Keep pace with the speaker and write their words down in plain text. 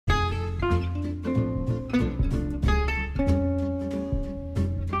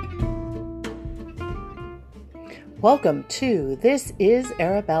Welcome to This is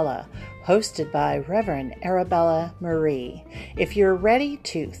Arabella, hosted by Reverend Arabella Marie. If you're ready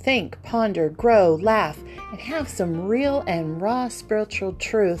to think, ponder, grow, laugh, and have some real and raw spiritual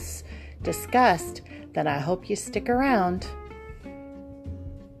truths discussed, then I hope you stick around.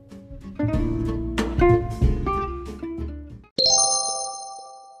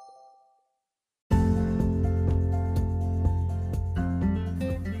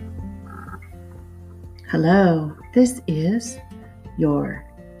 Hello, this is your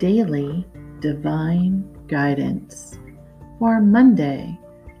daily divine guidance for Monday,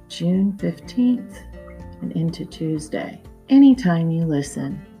 June 15th and into Tuesday. Anytime you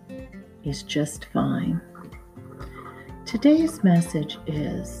listen is just fine. Today's message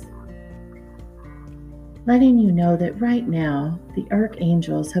is letting you know that right now the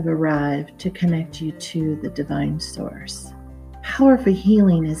archangels have arrived to connect you to the divine source. Powerful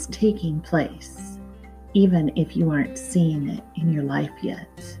healing is taking place, even if you aren't seeing it in your life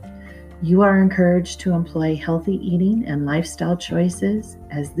yet. You are encouraged to employ healthy eating and lifestyle choices,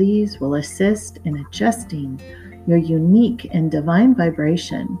 as these will assist in adjusting your unique and divine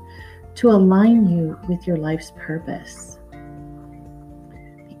vibration to align you with your life's purpose.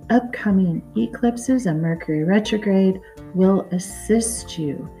 The upcoming eclipses and Mercury retrograde will assist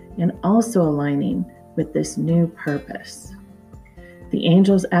you in also aligning with this new purpose. The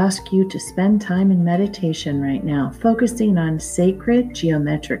angels ask you to spend time in meditation right now, focusing on sacred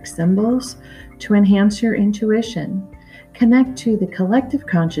geometric symbols to enhance your intuition, connect to the collective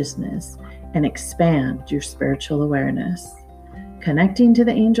consciousness, and expand your spiritual awareness. Connecting to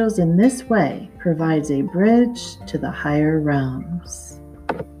the angels in this way provides a bridge to the higher realms.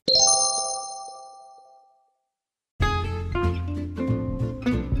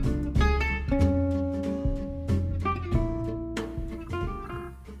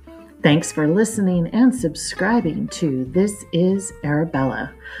 Thanks for listening and subscribing to This is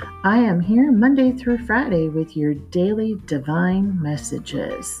Arabella. I am here Monday through Friday with your daily divine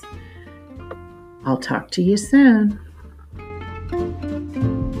messages. I'll talk to you soon.